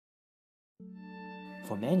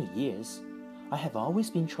For many years, I have always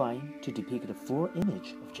been trying to depict a full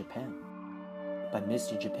image of Japan. By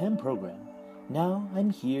MISTI Japan program, now I'm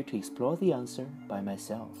here to explore the answer by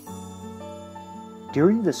myself.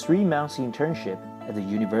 During the 3-month internship at the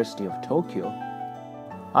University of Tokyo,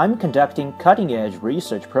 I'm conducting cutting-edge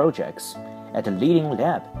research projects at a leading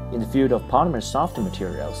lab in the field of polymer soft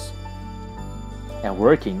materials and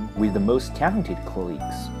working with the most talented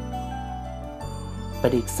colleagues.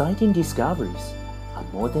 But exciting discoveries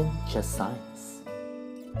are more than just science.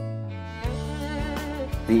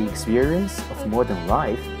 The experience of modern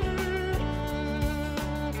life,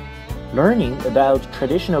 learning about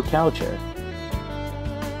traditional culture,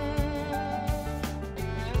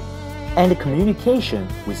 and communication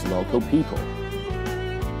with local people.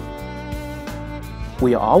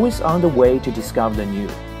 We are always on the way to discover the new,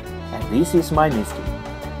 and this is my MISTI,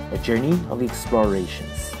 a journey of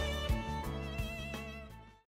explorations.